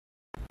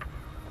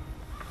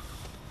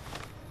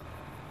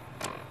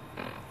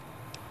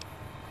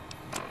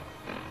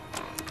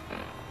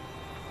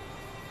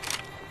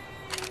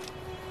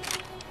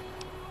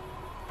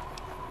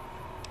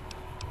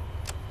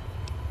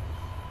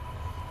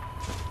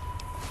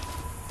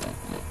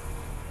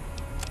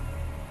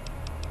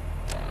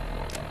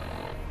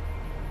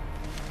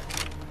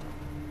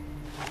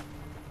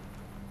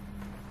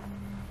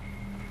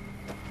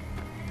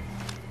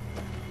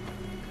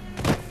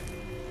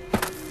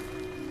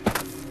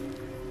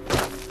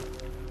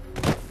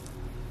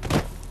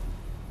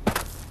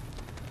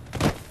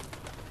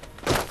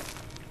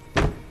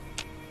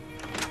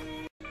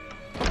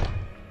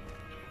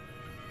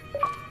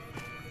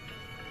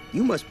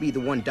You must be the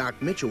one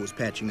Doc Mitchell was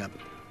patching up.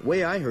 The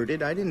way I heard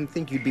it, I didn't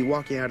think you'd be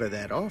walking out of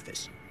that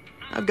office.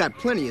 I've got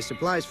plenty of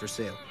supplies for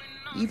sale.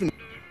 Even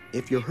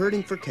if you're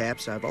hurting for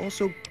caps, I've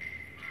also...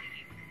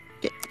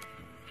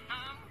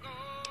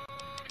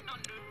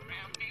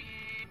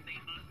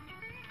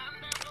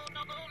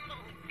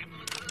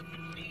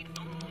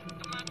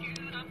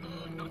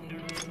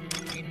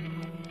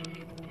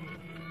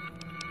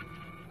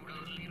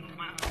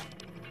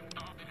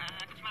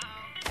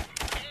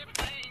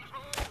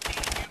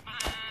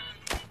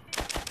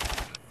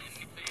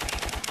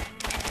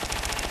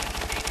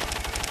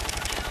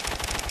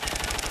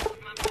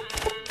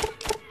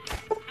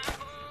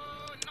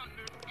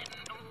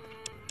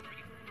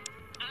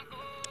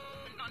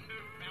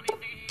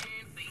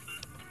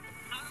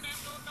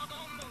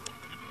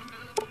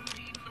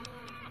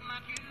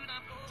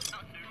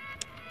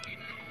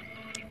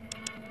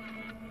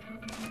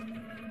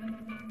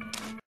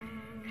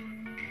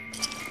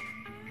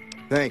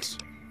 Thanks.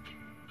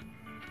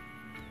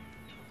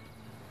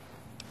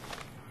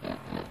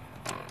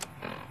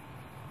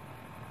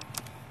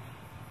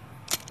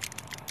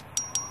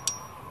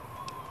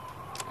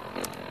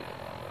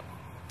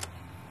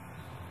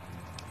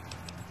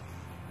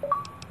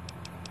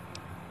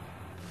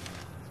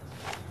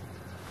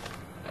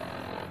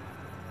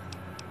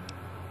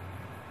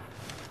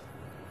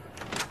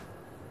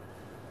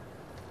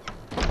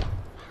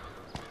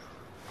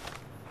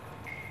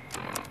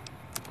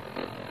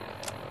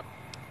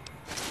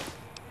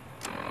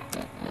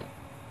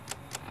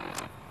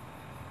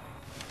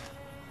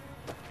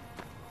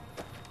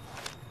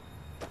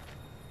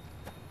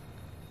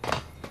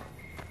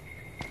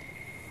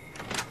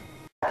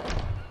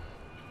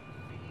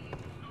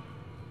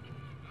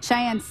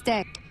 Cheyenne,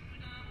 stay.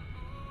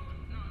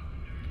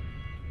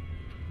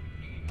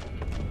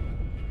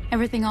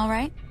 Everything all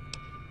right?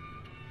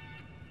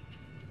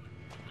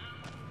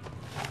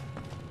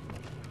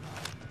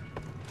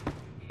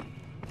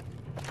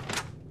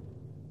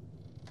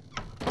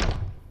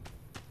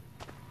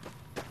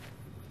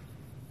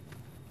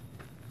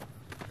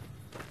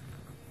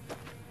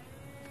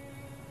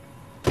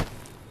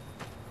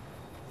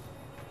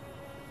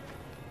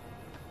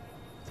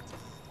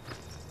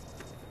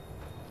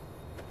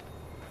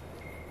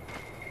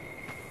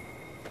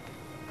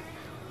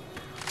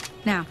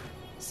 Now,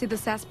 see the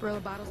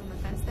sarsaparilla bottles on the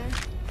fence there?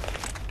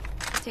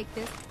 Take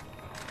this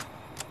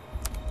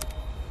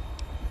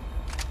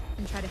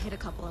and try to hit a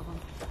couple of them.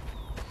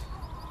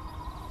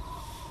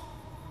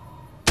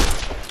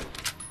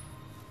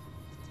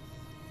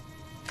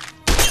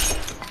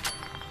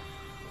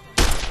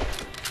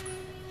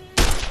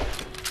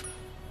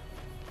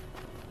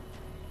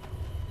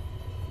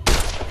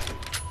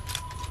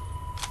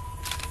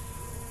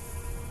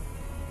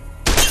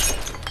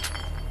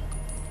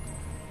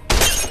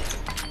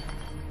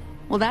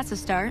 Well, that's a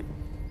start.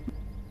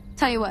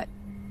 Tell you what,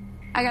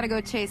 I gotta go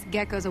chase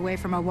geckos away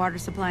from our water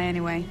supply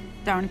anyway.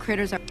 Darn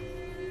critters are...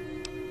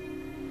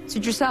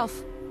 Suit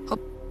yourself.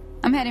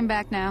 I'm heading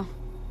back now.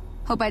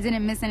 Hope I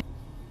didn't miss any...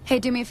 Hey,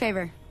 do me a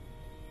favor.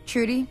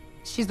 Trudy,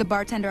 she's the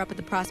bartender up at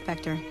the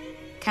Prospector.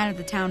 Kind of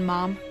the town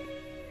mom.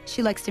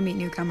 She likes to meet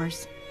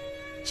newcomers.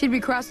 She'd be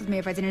cross with me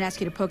if I didn't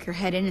ask you to poke your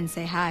head in and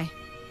say hi.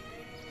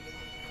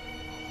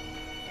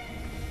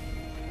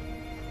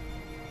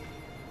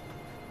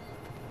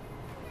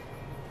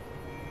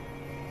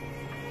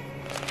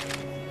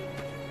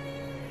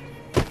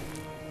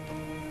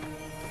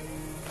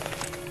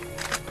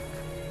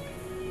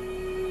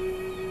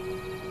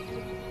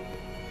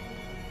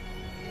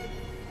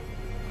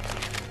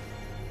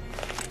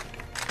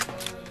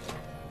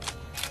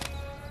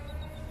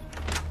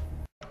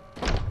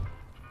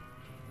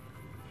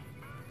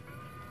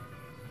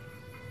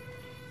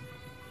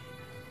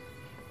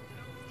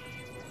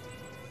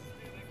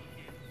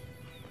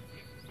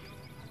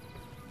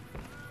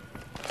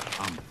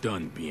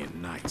 Done being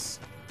nice.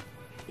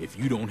 If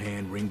you don't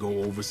hand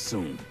Ringo over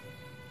soon,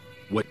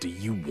 what do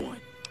you want?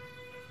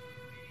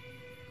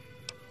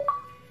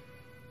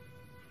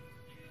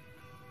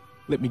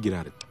 Let me get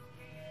out of...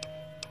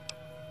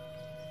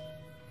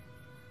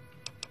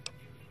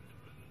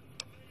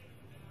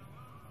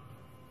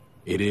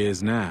 It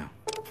is now.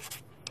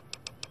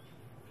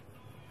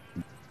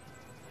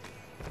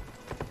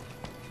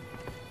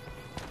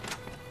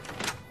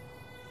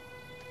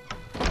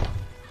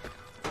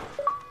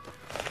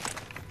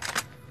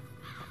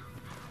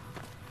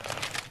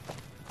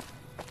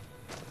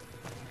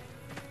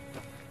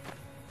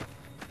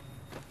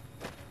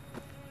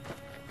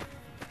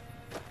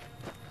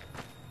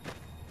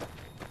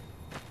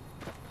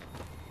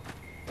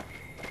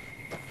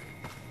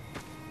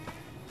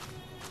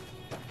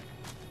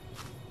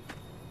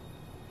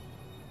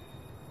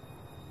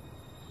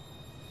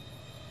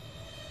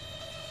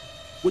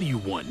 What do you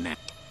want now?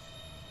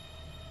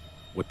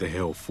 What the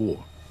hell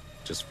for?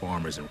 Just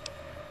farmers and...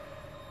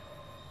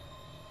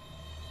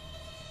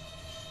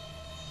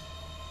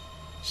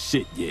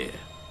 Shit, yeah.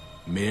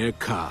 Mayor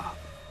Cobb.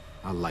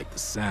 I like the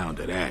sound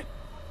of that.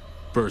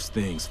 First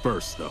things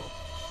first, though.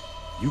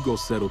 You go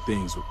settle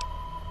things with...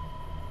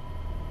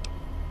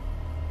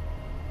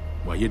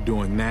 While you're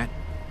doing that,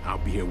 I'll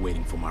be here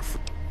waiting for my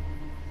friend.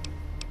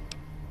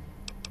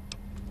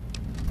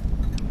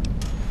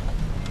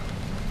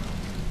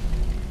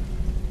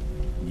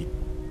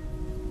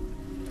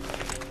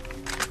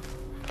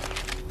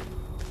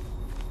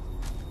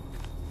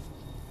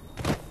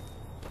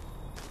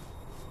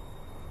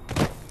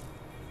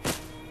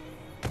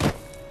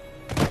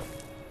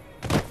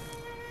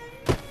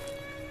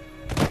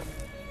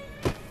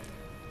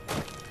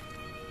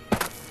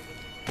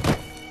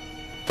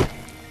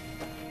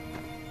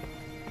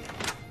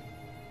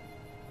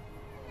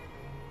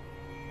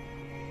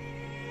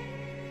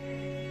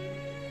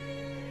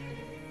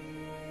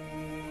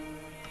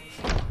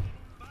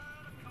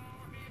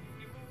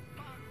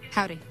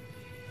 Howdy.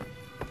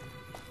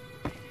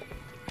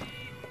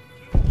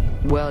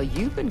 Well,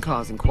 you've been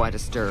causing quite a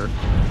stir.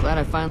 Glad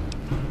I finally...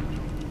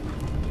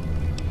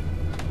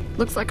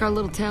 Looks like our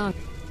little town...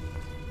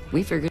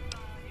 We figured...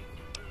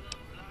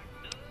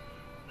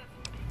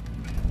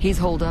 He's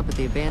holed up at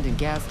the abandoned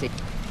gas station.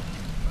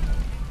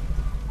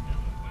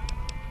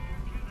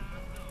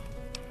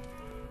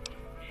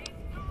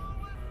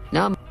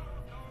 Now, of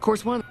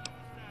course, one of the...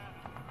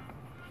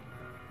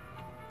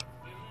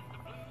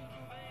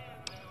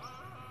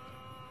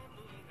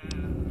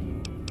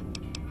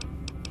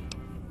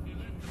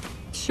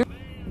 Sure.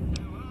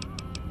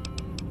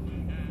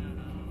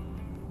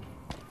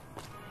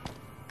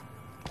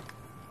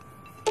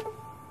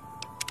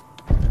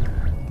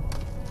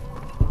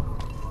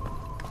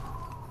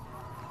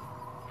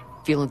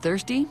 Feeling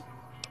thirsty?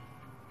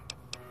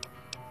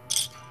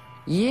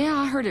 Yeah,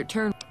 I heard it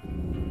turn...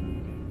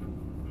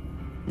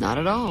 Not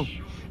at all.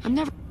 I'm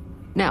never...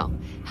 Now,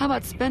 how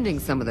about spending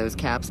some of those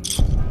caps?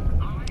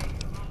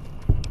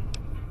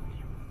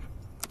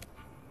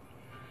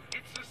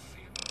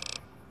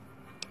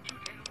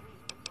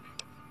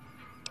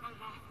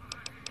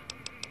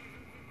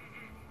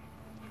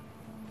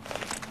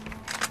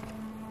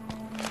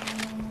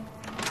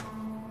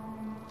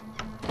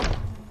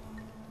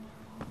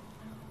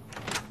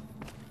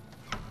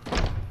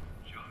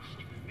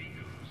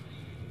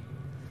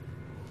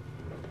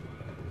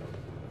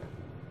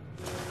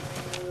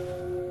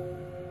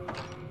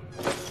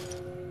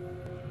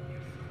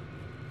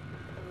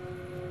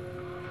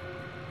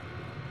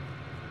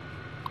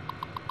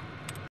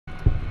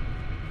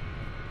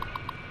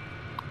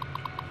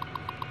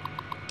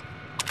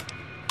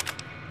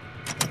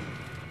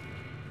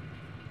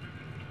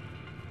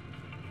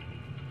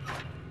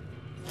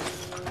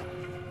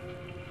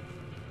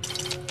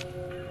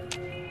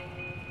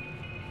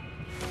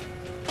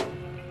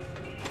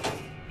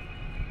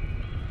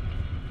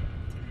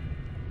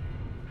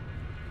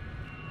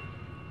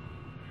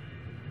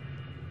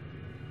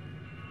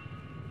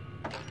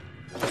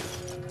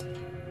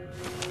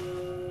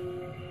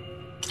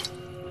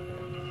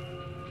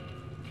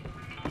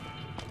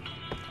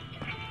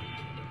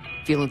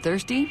 Feeling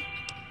thirsty?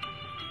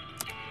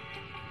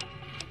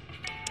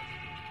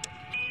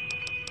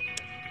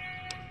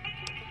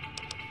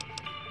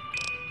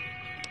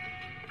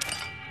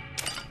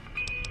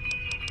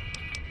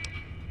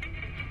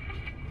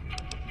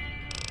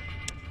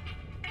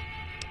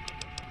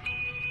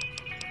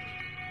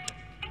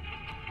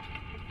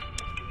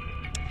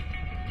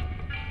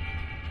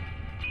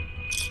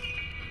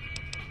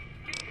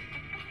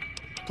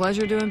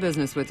 Pleasure doing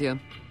business with you.